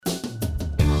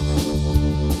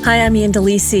Hi, I'm Ian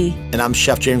DeLisi. And I'm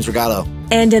Chef James Regato.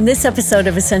 And in this episode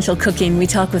of Essential Cooking, we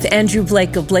talk with Andrew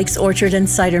Blake of Blake's Orchard and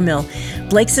Cider Mill.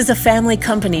 Blake's is a family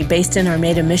company based in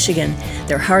Armada, Michigan.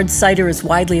 Their hard cider is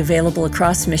widely available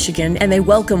across Michigan, and they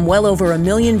welcome well over 1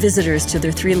 million visitors to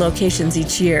their 3 locations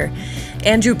each year.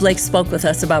 Andrew Blake spoke with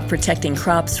us about protecting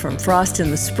crops from frost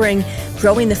in the spring,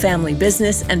 growing the family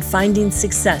business, and finding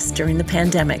success during the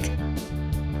pandemic.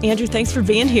 Andrew, thanks for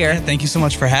being here. Yeah, thank you so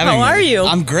much for having me. How are you?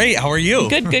 I'm great. How are you?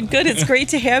 Good. It's great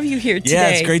to have you here today. Yeah,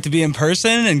 it's great to be in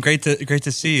person and great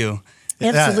to see you.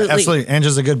 Absolutely. Yeah, absolutely.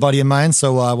 Andrew's a good buddy of mine,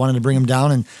 so I wanted to bring him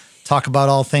down and talk about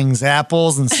all things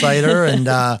apples and cider. And,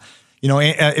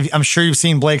 I'm sure you've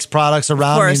seen Blake's products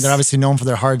around. Of course. I mean, they're obviously known for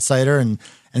their hard cider, and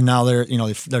now they're,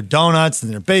 their donuts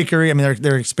and their bakery. I mean,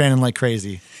 they're expanding like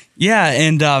crazy. Yeah,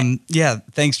 and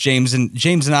thanks, James. And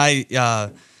James and I,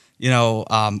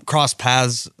 crossed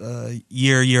paths a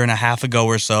year and a half ago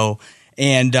or so.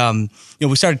 And,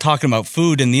 we started talking about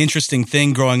food. And the interesting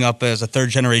thing growing up as a third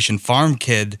generation farm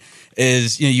kid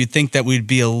is, you'd think that we'd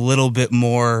be a little bit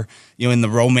more, in the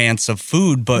romance of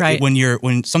food. But right.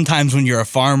 Sometimes when you're a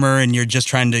farmer and you're just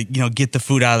trying to, get the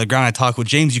food out of the ground, I talk with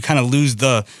James, you kind of lose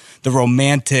the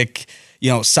romantic,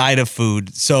 side of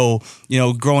food. So,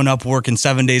 growing up working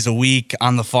 7 days a week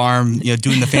on the farm,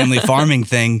 doing the family farming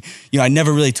thing, I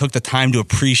never really took the time to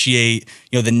appreciate,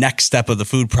 the next step of the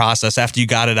food process after you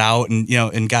got it out and,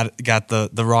 and got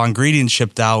the raw ingredients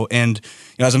shipped out. And,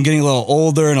 as I'm getting a little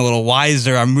older and a little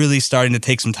wiser, I'm really starting to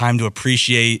take some time to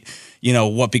appreciate,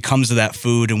 what becomes of that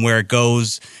food and where it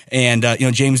goes. And,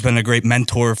 James has been a great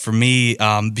mentor for me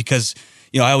because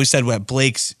I always said at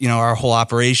Blake's, our whole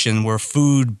operation, we're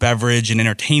food, beverage, and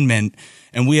entertainment.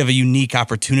 And we have a unique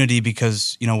opportunity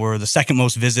because, we're the second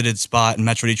most visited spot in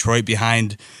Metro Detroit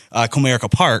behind Comerica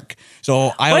Park.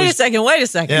 So Wait a second.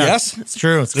 Yeah, Yes. It's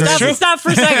true. Stop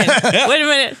for a second. Yeah. Wait a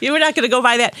minute. You were not going to go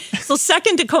by that. So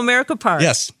second to Comerica Park.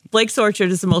 Yes. Blake's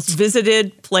Orchard is the most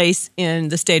visited place in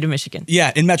the state of Michigan.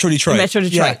 Yeah, in Metro Detroit.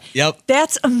 Yeah. Yep.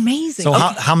 That's amazing. So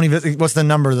how many? What's the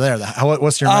number there?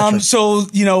 What's your metric? So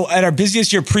at our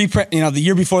busiest year the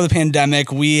year before the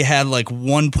pandemic, we had like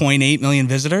 1.8 million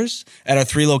visitors at our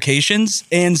 3 locations,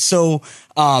 and so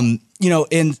and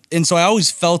so I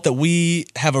always felt that we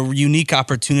have a unique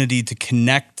opportunity to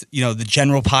connect the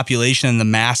general population and the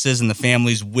masses and the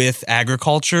families with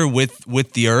agriculture,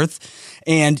 with the earth.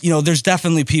 And, there's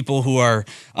definitely people who are,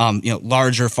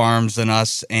 larger farms than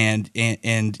us and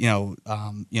different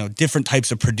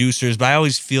types of producers. But I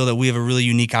always feel that we have a really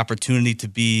unique opportunity to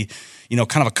be,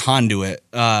 kind of a conduit,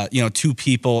 to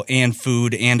people and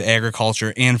food and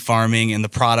agriculture and farming and the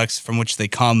products from which they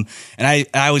come. And I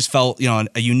always felt,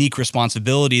 a unique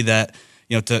responsibility that,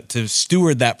 to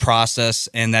steward that process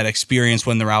and that experience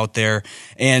when they're out there.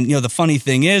 And, the funny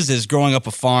thing is growing up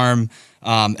a farm,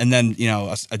 and then,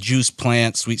 a juice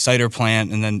plant, sweet cider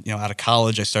plant. And then, out of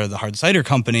college, I started the hard cider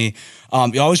company.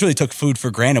 You always really took food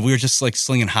for granted. We were just like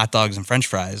slinging hot dogs and French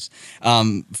fries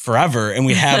forever. And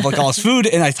we have like all this food.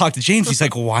 And I talked to James. He's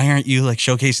like, why aren't you like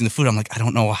showcasing the food? I'm like, I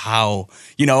don't know how,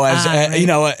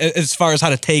 as far as how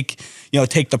to take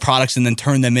the products and then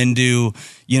turn them into,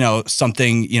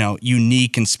 something,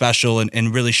 unique and special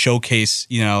and really showcase,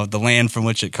 the land from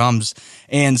which it comes.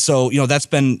 And so, that's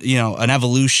been, an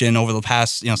evolution over the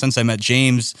past, since I met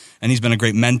James, and he's been a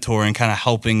great mentor and kind of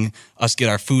helping us get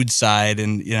our food side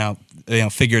and,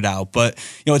 figured out. But,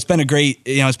 it's been a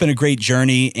great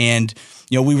journey. And,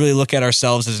 we really look at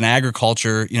ourselves as an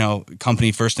agriculture,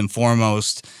 company first and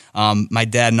foremost. My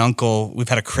dad and uncle, we've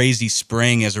had a crazy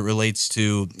spring as it relates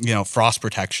to, frost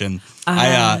protection.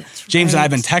 James and I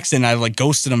have been texting. I like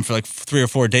ghosted him for like 3 or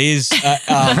 4 days on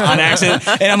accident.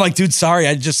 And I'm like, dude, sorry.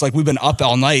 We've been up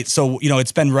all night. So,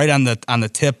 it's been right on the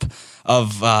tip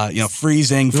of,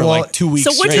 freezing for like 2 weeks.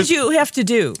 So what did you have to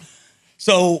do?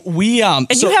 So we you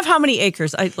have how many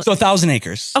acres? 1,000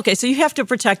 acres. Okay, so you have to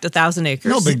protect 1,000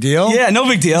 acres. No big deal. Yeah, no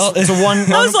big deal. It's a one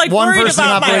person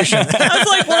operation. I was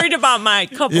like worried about my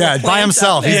couple. Yeah, of by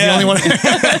himself. He's the only one.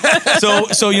 So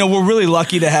we're really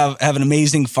lucky to have an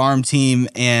amazing farm team,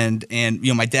 and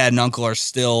my dad and uncle are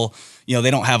still. They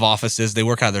don't have offices. They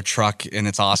work out of their truck, and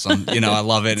it's awesome. I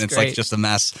love it. And it's great. Like just a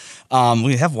mess.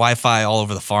 We have Wi-Fi all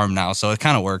over the farm now, so it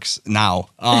kind of works now.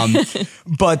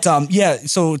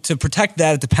 So to protect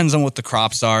that, it depends on what the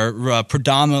crops are.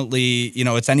 Predominantly,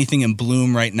 it's anything in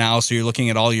bloom right now. So you're looking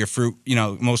at all your fruit,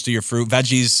 most of your fruit.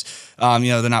 Veggies,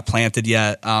 they're not planted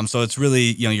yet. So it's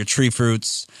really, your tree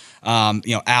fruits.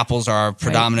 Apples are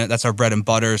predominant. Right. That's our bread and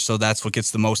butter. So that's what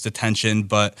gets the most attention.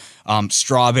 But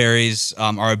strawberries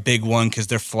are a big one because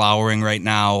they're flowering right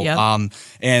now. Yep.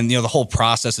 And the whole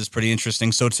process is pretty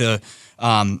interesting. So to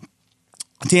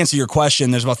to answer your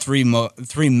question, there's about three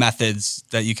methods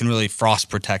that you can really frost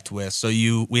protect with. So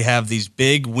we have these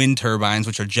big wind turbines,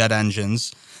 which are jet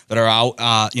engines that are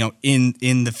out,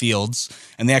 in the fields,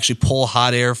 and they actually pull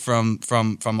hot air from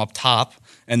up top,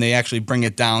 and they actually bring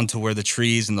it down to where the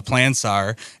trees and the plants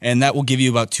are, and that will give you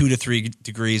about 2 to 3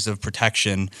 degrees of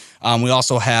protection. We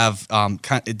also have,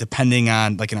 depending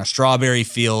on, like in our strawberry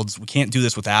fields, we can't do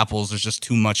this with apples. There's just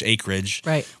too much acreage.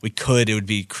 Right. We could, it would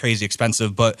be crazy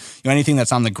expensive, but anything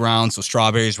that's on the ground, so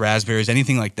strawberries, raspberries,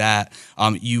 anything like that,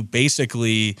 you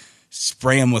basically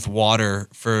spray them with water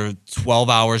for 12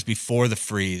 hours before the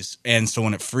freeze. And so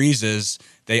when it freezes,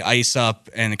 they ice up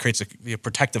and it creates a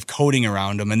protective coating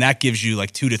around them. And that gives you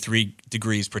like 2 to 3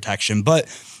 degrees protection. But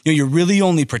you're really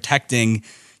only protecting,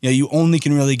 you only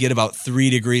can really get about 3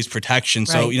 degrees protection.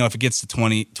 So, Right. If it gets to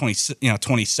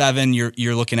 27,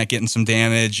 you're looking at getting some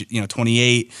damage,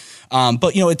 28.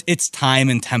 But it's time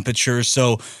and temperature.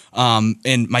 So,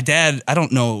 and my dad, I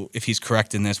don't know if he's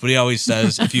correct in this, but he always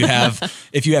says if you have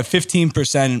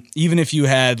 15%, even if you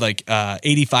had like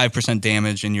 85%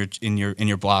 damage in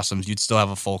your blossoms, you'd still have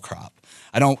a full crop.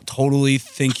 I don't totally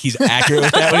think he's accurate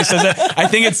with that when he says that. I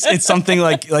think it's something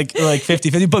like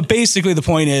 50-50. But basically the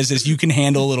point is you can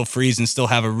handle a little freeze and still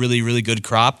have a really, really good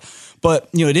crop. But,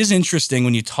 it is interesting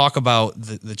when you talk about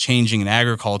the changing in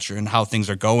agriculture and how things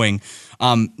are going.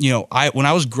 When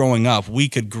I was growing up, we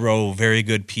could grow very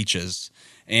good peaches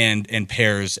and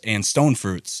pears and stone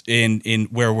fruits in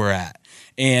where we're at.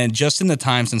 And just in the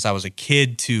time since I was a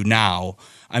kid to now,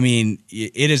 I mean,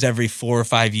 it is every 4 or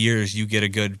 5 years you get a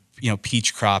good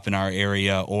peach crop in our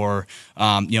area, or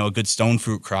a good stone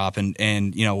fruit crop, and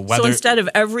weather. So instead of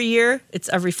every year, it's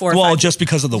every 4 or 5 Well, years. just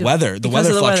because of the weather,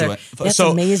 fluctuates. That's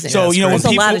so amazing. So That's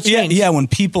when a lot of people, change. when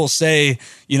people say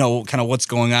kind of what's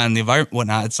going on in the environment,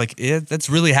 whatnot, it's like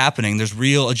that's really happening. There's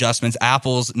real adjustments.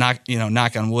 Apples, knock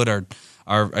on wood,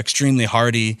 are extremely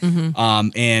hardy,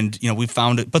 and we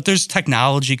found it. But there's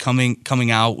technology coming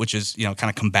out, which is kind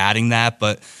of combating that.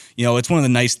 But it's one of the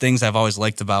nice things I've always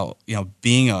liked about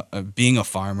being a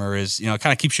farmer is it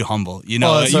kind of keeps you humble.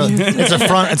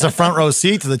 It's a front row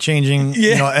seat to the changing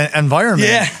environment.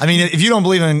 Yeah. I mean, if you don't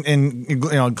believe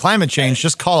in climate change,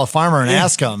 just call a farmer and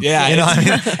ask them.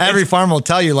 Yeah, every farmer will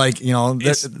tell you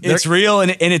it's real,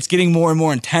 and it's getting more and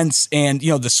more intense, and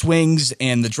the swings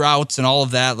and the droughts and all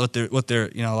of that. What they're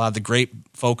a lot of the grape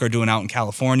folk are doing out in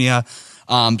California.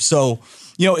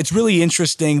 It's really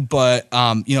interesting, but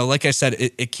like I said,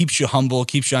 it keeps you humble,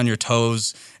 keeps you on your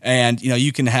toes, and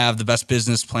you can have the best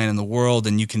business plan in the world,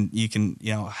 and you can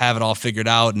have it all figured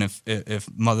out. And if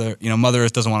Mother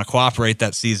Earth doesn't want to cooperate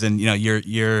that season,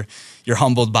 you're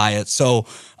humbled by it. So,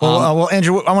 well,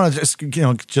 Andrew, I want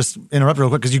to just interrupt real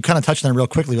quick because you kind of touched on it real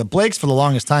quickly. But Blake's for the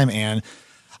longest time, and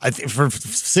I think for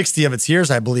 60 of its years,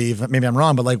 I believe, maybe I'm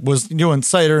wrong, but was doing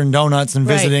cider and donuts and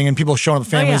visiting and people showing up with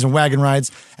families and wagon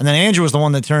rides. And then Andrew was the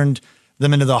one that turned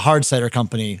them into the hard cider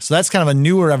company. So that's kind of a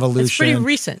newer evolution. It's pretty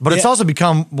recent. But it's also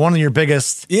become one of your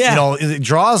biggest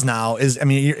draws now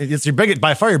it's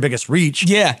by far your biggest reach.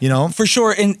 Yeah. For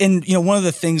sure. And one of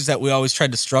the things that we always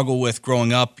tried to struggle with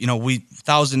growing up,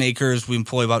 1,000 acres, we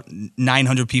employ about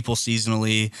 900 people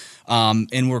seasonally.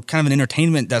 And we're kind of an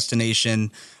entertainment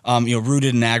destination,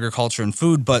 rooted in agriculture and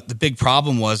food. But the big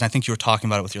problem was, and I think you were talking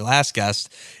about it with your last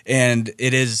guest, and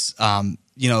it is,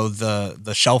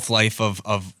 the shelf life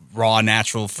of raw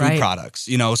natural food products,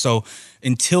 so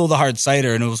until the hard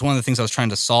cider, and it was one of the things I was trying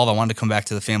to solve. I wanted to come back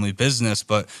to the family business,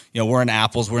 but we're in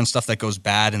apples, we're in stuff that goes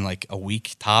bad in like a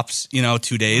week tops, 2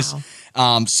 days.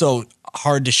 Wow. So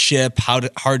hard to ship,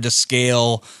 hard to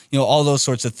scale, all those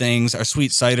sorts of things. Our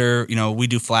sweet cider, we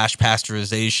do flash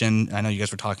pasteurization. I know you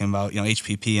guys were talking about,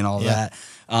 HPP and all of that.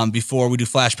 Before we do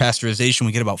flash pasteurization,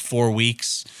 we get about 4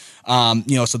 weeks.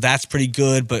 So that's pretty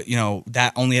good, but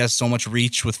that only has so much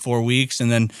reach with 4 weeks.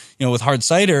 And then, with hard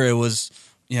cider, it was,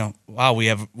 wow, we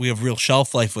have real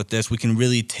shelf life with this. We can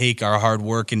really take our hard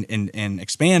work and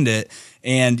expand it.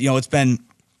 And, it's been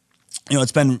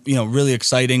really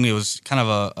exciting. It was kind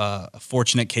of a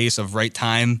fortunate case of right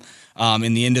time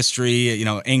in the industry.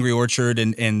 Angry Orchard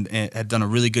and had done a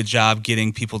really good job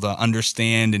getting people to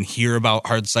understand and hear about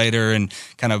hard cider and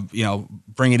kind of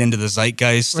bring it into the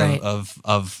zeitgeist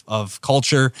of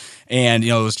culture. And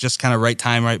it was just kind of right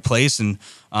time, right place. And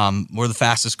we're the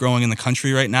fastest growing in the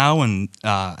country right now. And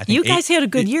I think you guys had a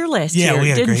good year last year,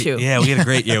 didn't you? Yeah, we had a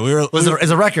great year. It was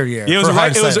a record year. Yeah,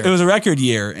 it was a record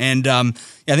year. And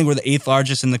I think we're the 8th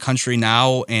largest in the country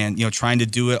now, and trying to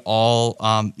do it all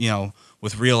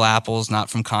with real apples,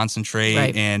 not from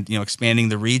concentrate, and expanding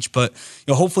the reach. But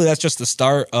hopefully that's just the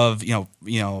start of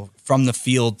from the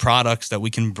field products that we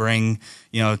can bring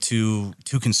to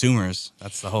consumers.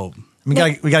 That's the hope. We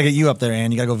gotta get you up there,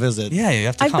 Ann. You gotta go visit. Yeah, you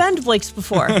have to I've come. been to Blake's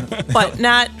before, but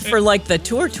not for like the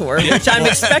tour, which I'm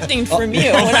expecting from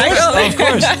you when I go there. Of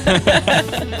course.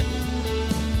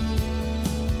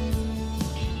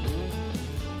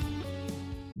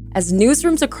 As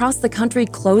newsrooms across the country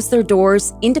close their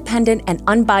doors, independent and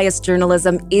unbiased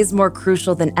journalism is more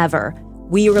crucial than ever.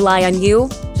 We rely on you,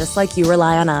 just like you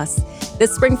rely on us.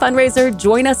 This spring fundraiser,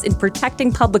 join us in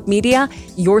protecting public media.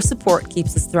 Your support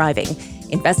keeps us thriving.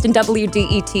 Invest in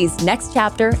WDET's next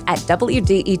chapter at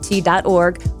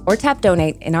WDET.org or tap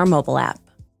donate in our mobile app.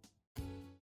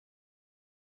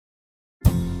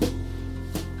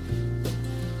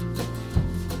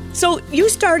 So you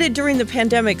started during the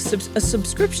pandemic a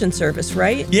subscription service,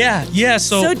 right? Yeah.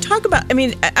 So talk about,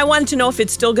 I wanted to know if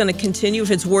it's still going to continue,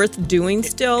 if it's worth doing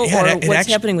still, or what's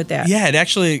happening with that. Yeah,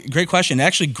 great question. It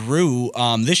actually grew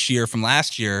this year from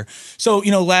last year. So,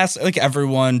 like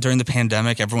everyone during the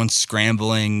pandemic, everyone's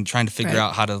scrambling, trying to figure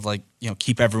out how to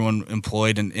keep everyone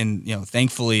employed. And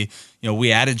thankfully,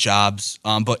 we added jobs,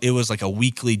 but it was like a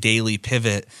weekly, daily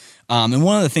pivot. And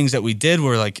one of the things that we did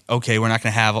were like, okay,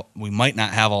 we might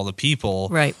not have all the people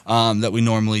that we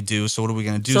normally do. So what are we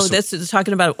going to do? So this is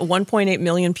talking about 1.8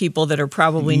 million people that are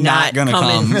probably not going to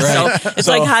coming. come. Right? So it's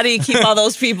like, how do you keep all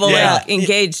those people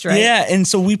engaged, right? Yeah. And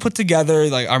so we put together,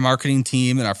 like our marketing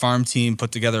team and our farm team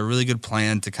put together a really good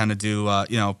plan to kind of do,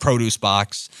 produce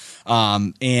box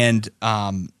and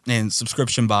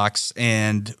subscription box.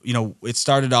 And, it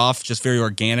started off just very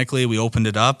organically. We opened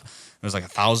it up. There was like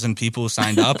 1,000 people who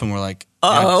signed up, and we're like,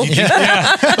 "Oh,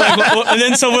 yeah." And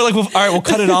then so we're like, well, all right, we'll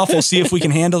cut it off. We'll see if we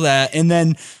can handle that. And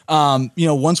then,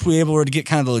 once we were able to get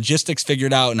kind of the logistics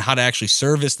figured out and how to actually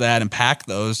service that and pack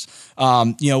those,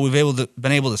 we've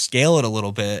been able to scale it a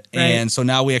little bit. Right. And so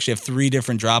now we actually have 3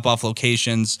 different drop-off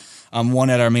locations. One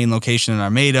at our main location in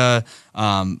Armada.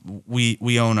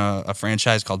 We own a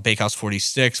franchise called Bakehouse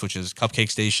 46, which is Cupcake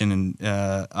Station, and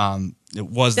it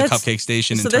was the Cupcake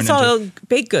Station. So that's all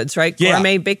baked goods, right? Yeah.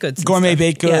 Gourmet baked goods. Gourmet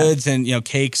baked goods and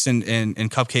cakes and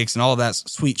cupcakes and all of that,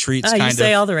 sweet treats kind of. You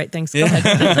say all the right things. Go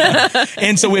ahead.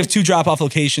 And so we have 2 drop-off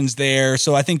locations there.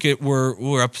 So I think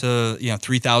we're up to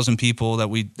 3,000 people that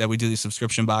we do these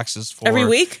subscription boxes for. Every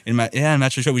week? In Metro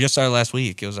Detroit. We just started last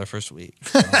week. It was our first week.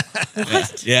 So,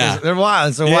 yeah. They're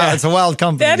wild. It's a wild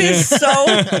company. That is so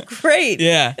great.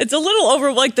 Yeah. It's a little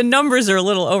the numbers are a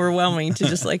little overwhelming to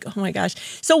just like, oh my gosh.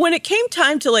 So when it came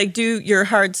time to do your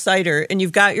hard cider and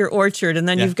you've got your orchard and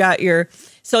then you've got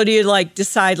so do you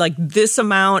decide this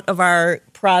amount of our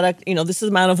product, this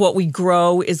amount of what we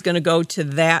grow is going to go to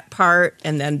that part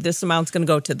and then this amount's going to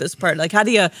go to this part? How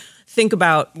do you think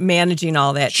about managing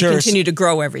all that to continue to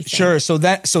grow everything? Sure. So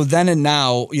then and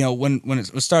now, when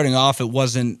it was starting off, it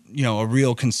wasn't, a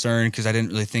real concern because I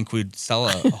didn't really think we'd sell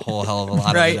a whole hell of a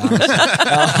lot of it,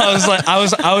 honestly. I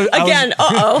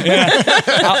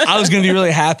was going to be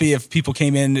really happy if people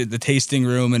came into the tasting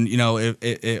room and,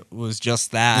 it was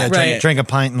just that. Yeah, drink a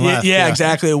pint and left. Yeah,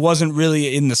 exactly. It wasn't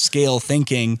really in the scale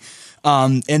thinking.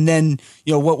 And then,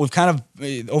 what we've kind of,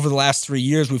 over the last 3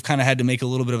 years, we've kind of had to make a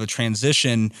little bit of a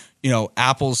transition.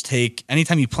 Apples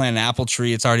anytime you plant an apple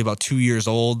tree, it's already about 2 years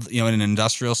old, in an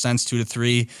industrial sense, 2 to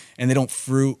 3, and they don't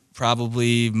fruit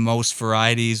probably most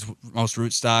varieties, most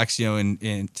rootstocks,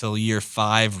 until year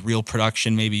 5, real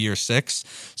production, maybe year 6.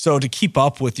 So to keep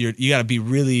up with you got to be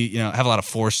really, have a lot of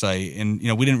foresight. And,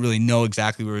 we didn't really know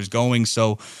exactly where it was going.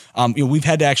 So, we've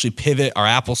had to actually pivot our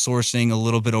apple sourcing a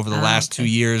little bit over the last 2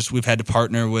 years. We've had to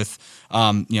partner with,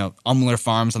 Umler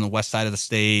Farms on the west side of the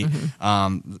state,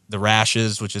 the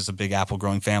Rashes, which is a big apple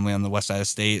growing family on the west side of the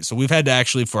state. So we've had to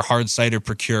actually, for hard cider,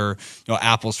 procure,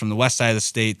 apples from the west side of the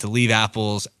state to leave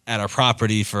apples at our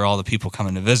property for all the people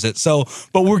coming to visit. So,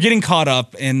 but we're getting caught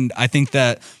up, and I think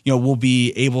that, we'll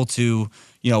be able to,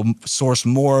 source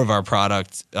more of our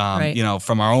product,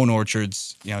 from our own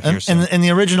orchards, here. And the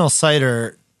original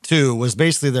cider too was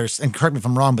basically and correct me if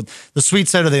I'm wrong, but the sweet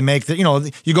cider they make that,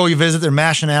 you visit, they're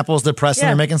mashing apples, they're pressing,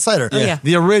 they're making cider. Oh, yeah.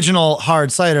 The original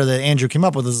hard cider that Andrew came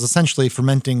up with is essentially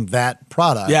fermenting that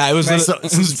product. Yeah, it was, right? So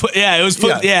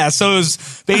it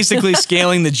was basically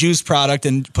scaling the juice product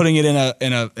and putting it in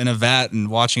a vat and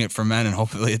watching it ferment, and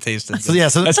hopefully it tasted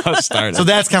good. So that's how it started. So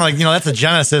that's kind of that's the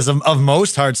genesis of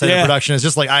most hard cider production. Is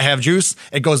just like, I have juice,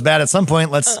 it goes bad at some point,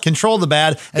 let's control the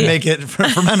bad and make it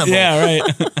fermentable. Yeah, right.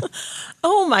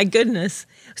 Oh my goodness!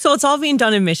 So it's all being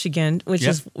done in Michigan, which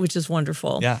is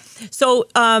wonderful. Yeah. So,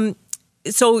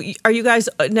 so are you guys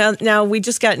now? We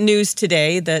just got news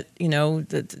today that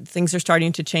that things are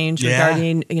starting to change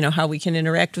regarding how we can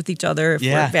interact with each other if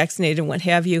we're vaccinated and what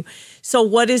have you. So,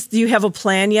 do you have a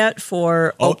plan yet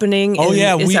for opening? Oh,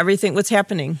 yeah. Is everything what's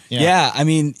happening? Yeah. I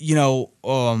mean,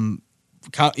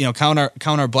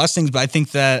 count our blessings. But I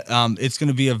think that it's going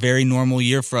to be a very normal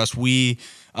year for us. We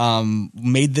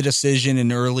made the decision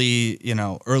in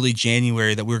early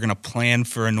January that we were going to plan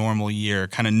for a normal year,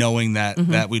 kind of knowing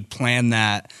that we'd plan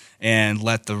that and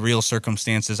let the real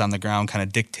circumstances on the ground kind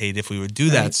of dictate if we would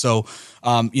do that. So,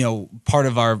 part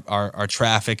of our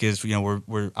traffic is,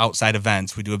 we're outside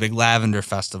events. We do a big lavender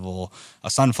festival, a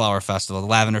sunflower festival. The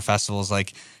lavender festival is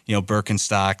like,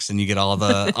 Birkenstocks, and you get all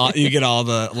the,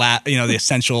 the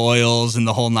essential oils and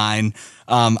the whole nine,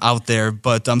 out there.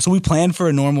 But, so we plan for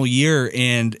a normal year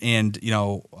and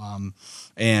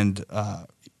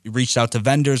reached out to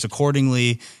vendors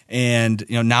accordingly. And,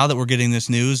 now that we're getting this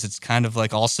news, it's kind of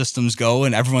like all systems go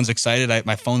and everyone's excited.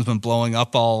 My phone's been blowing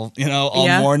up all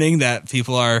morning that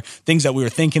people are things that we were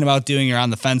thinking about doing or on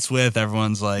the fence with.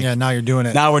 Everyone's like, yeah, now you're doing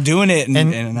it. Now we're doing it.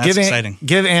 And that's exciting.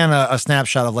 Give Ann a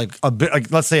snapshot of like a bit, like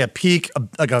let's say a peak,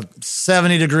 like a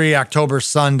 70-degree October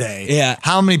Sunday. Yeah.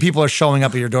 How many people are showing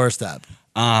up at your doorstep?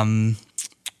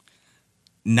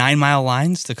 9-mile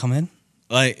lines to come in.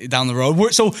 Like down the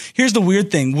road. So here's the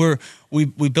weird thing.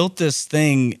 We built this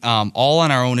thing all on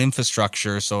our own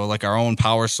infrastructure. So like our own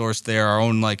power source there, our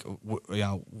own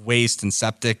waste and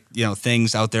septic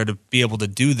things out there to be able to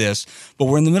do this. But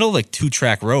we're in the middle of like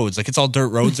 2-track roads. Like it's all dirt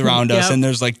roads around us, and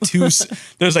there's like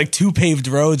two paved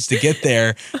roads to get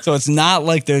there. So it's not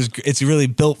like it's really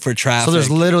built for traffic. So there's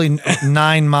literally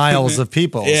 9 miles of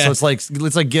people. Yeah. So it's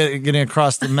like getting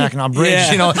across the Mackinac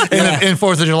Bridge, in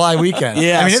 4th of July weekend.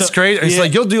 Yeah, I mean it's crazy. It's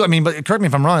like you'll do. I mean, but correct me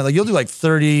if I'm wrong. Like you'll do like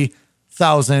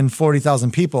 30,000,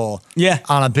 40,000 people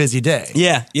on a busy day.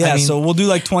 Yeah. I mean, so we'll do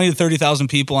like 20 to 30,000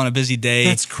 people on a busy day.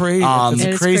 That's crazy. That's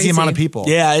a crazy amount of people.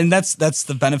 Yeah, and that's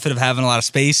the benefit of having a lot of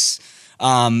space.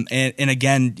 And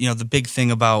again, the big thing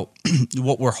about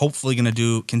what we're hopefully going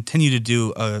to continue to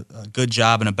do a good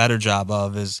job and a better job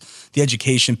of is the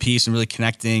education piece and really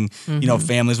connecting,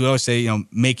 families. We always say,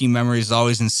 making memories is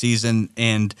always in season.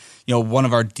 And, one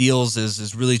of our deals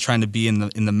is really trying to be in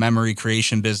the memory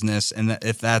creation business. And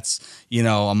if that's,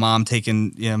 a mom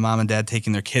and dad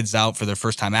taking their kids out for their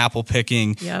first time apple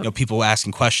picking, people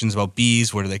asking questions about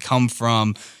bees, where do they come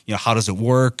from? How does it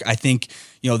work? I think,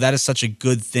 that is such a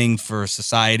good thing for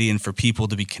society and for people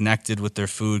to be connected with their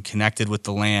food, connected with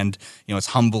the land. It's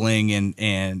humbling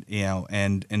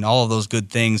and all of those good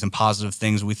things and positive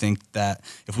things. We think that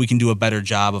if we can do a better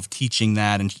job of teaching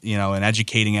that and and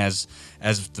educating as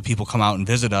the people come out and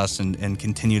visit us and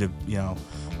continue to we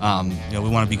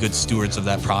want to be good stewards of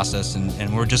that process,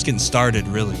 and we're just getting started,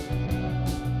 really.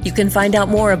 You can find out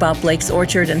more about Blake's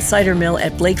Orchard and Cider Mill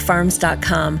at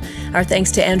blakefarms.com. Our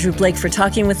thanks to Andrew Blake for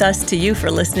talking with us, to you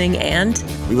for listening, and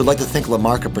we would like to thank La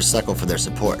Marca Prosecco for their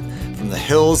support. From the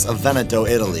hills of Veneto,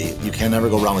 Italy, you can never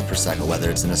go wrong with Prosecco, whether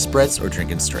it's in a spritz or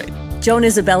drinking straight. Joan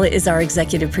Isabella is our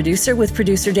executive producer, with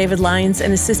producer David Lyons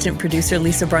and assistant producer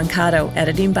Lisa Brancato,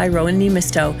 editing by Rowan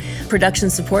Nemisto.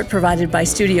 Production support provided by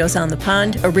Studios on the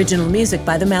Pond, original music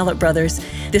by the Mallet Brothers.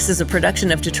 This is a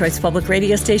production of Detroit's public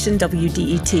radio station,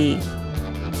 WDET.